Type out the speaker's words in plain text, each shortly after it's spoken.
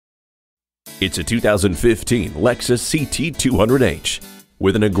It's a 2015 Lexus CT200H.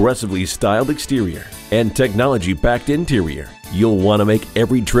 With an aggressively styled exterior and technology-packed interior, you'll want to make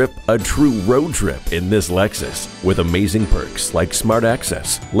every trip a true road trip in this Lexus. With amazing perks like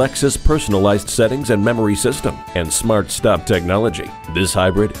SmartAccess, Lexus personalized settings and memory system, and Smart Stop technology, this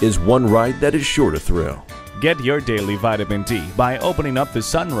hybrid is one ride that is sure to thrill. Get your daily vitamin D by opening up the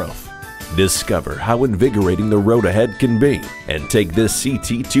sunroof. Discover how invigorating the road ahead can be and take this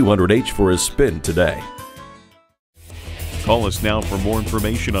CT200H for a spin today. Call us now for more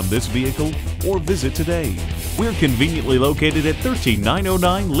information on this vehicle or visit today. We're conveniently located at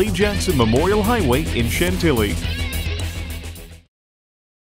 13909 Lee Jackson Memorial Highway in Chantilly.